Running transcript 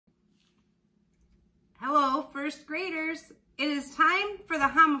first graders, it is time for the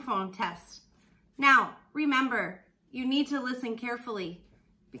homophone test. Now, remember, you need to listen carefully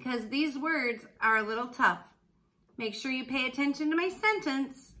because these words are a little tough. Make sure you pay attention to my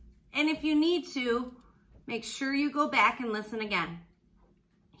sentence, and if you need to, make sure you go back and listen again.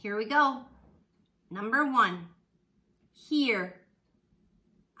 Here we go. Number 1, hear.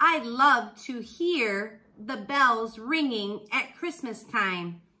 I love to hear the bells ringing at Christmas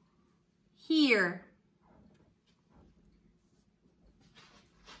time. Hear.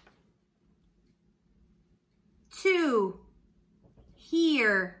 Two,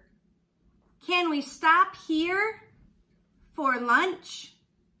 here. Can we stop here for lunch?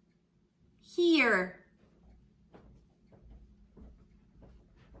 Here.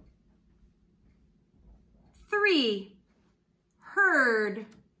 Three, heard.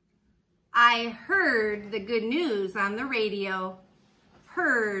 I heard the good news on the radio.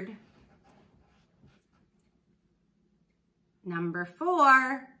 Heard. Number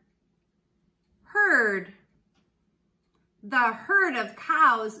 4, herd. The herd of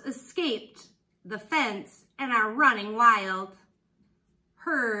cows escaped the fence and are running wild.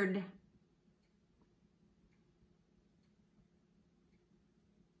 Herd.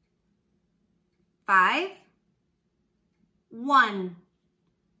 Five, one.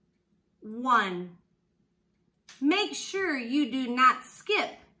 Make sure you do not skip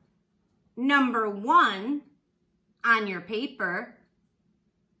number 1 on your paper.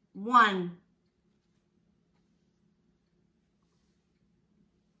 1.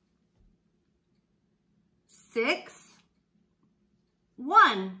 6,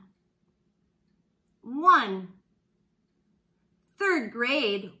 1. 3rd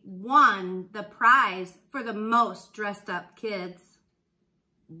grade won the prize for the most dressed up kids.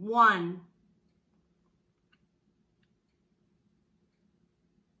 1.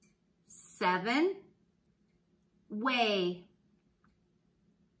 7, way.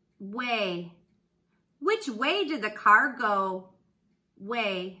 Which way did the car go?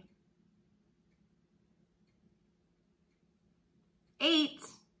 Way. 8,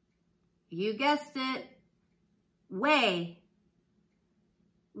 you guessed it, weigh.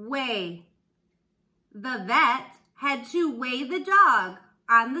 The vet had to weigh the dog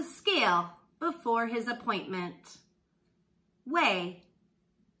on the scale before his appointment. Weigh.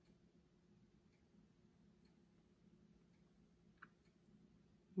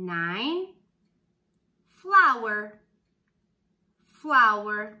 9, flower.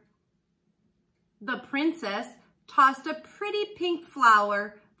 The princess tossed a pretty pink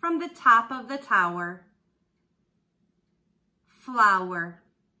flower from the top of the tower. Flower.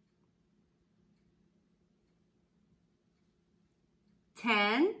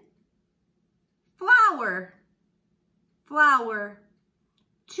 10, flour.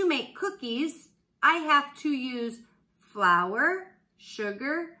 To make cookies, I have to use flour,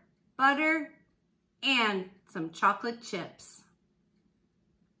 sugar, butter, and some chocolate chips.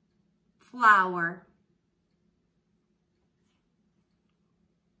 Flour.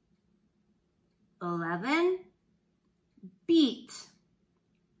 11, beet.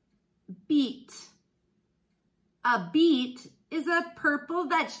 A beet is a purple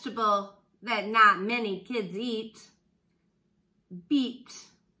vegetable that not many kids eat. Beet.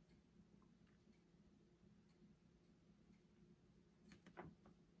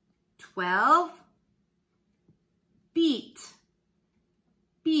 12, beat.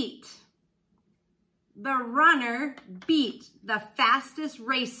 The runner beat the fastest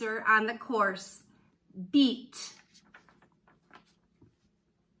racer on the course. Beat.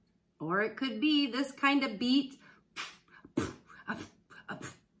 Or it could be this kind of beat.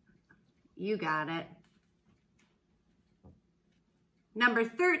 You got it. Number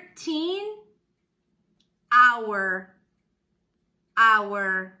 13, hour.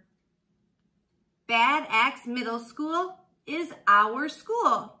 Bad Axe Middle School is our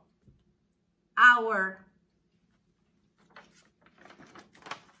school. Hour.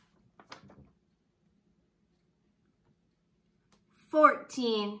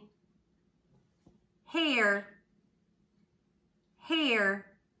 14, hair.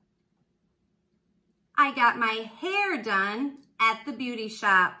 I got my hair done at the beauty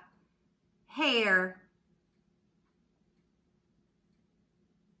shop. Hair.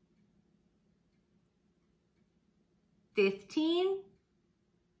 15,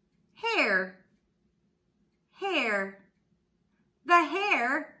 hair. The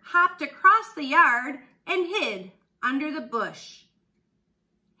hare hopped across the yard and hid under the bush.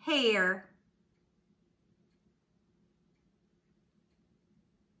 Hare.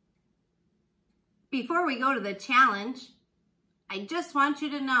 Before we go to the challenge, I just want you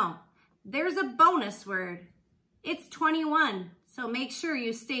to know there's a bonus word It's 21, so make sure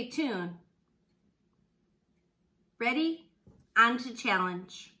you stay tuned. Ready? On to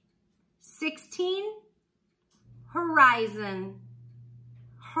challenge. 16, horizon,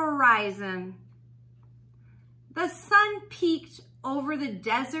 horizon. The sun peeked over the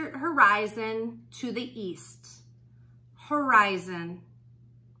desert horizon to the east. Horizon.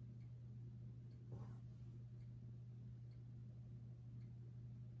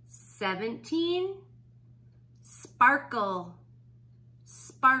 17, sparkle,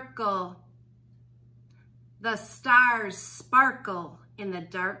 sparkle. The stars sparkle in the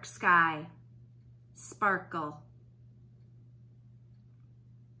dark sky. Sparkle.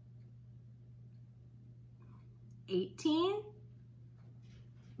 18,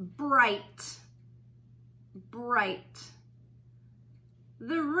 bright, bright.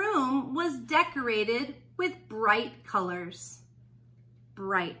 The room was decorated with bright colors.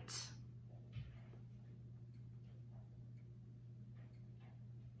 Bright.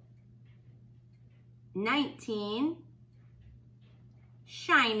 19,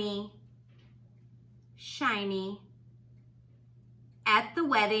 shiny, shiny. At the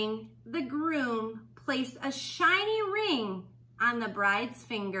wedding, the groom placed a shiny ring on the bride's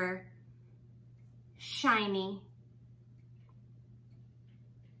finger. Shiny.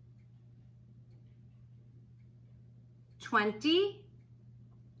 20,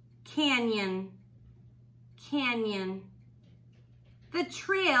 canyon, canyon. The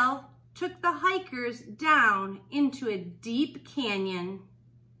trail took the hikers down into a deep canyon.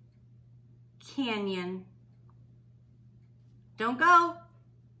 Canyon. Don't go.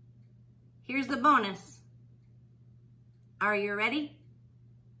 Here's the bonus. Are you ready?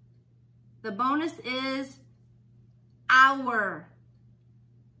 The bonus is hour.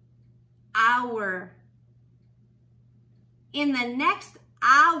 Hour. In the next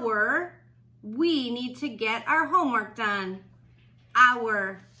hour, we need to get our homework done.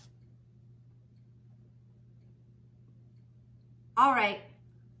 Hour. All right,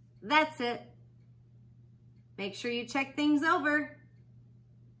 that's it. Make sure you check things over.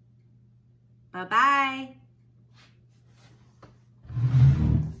 Bye-bye.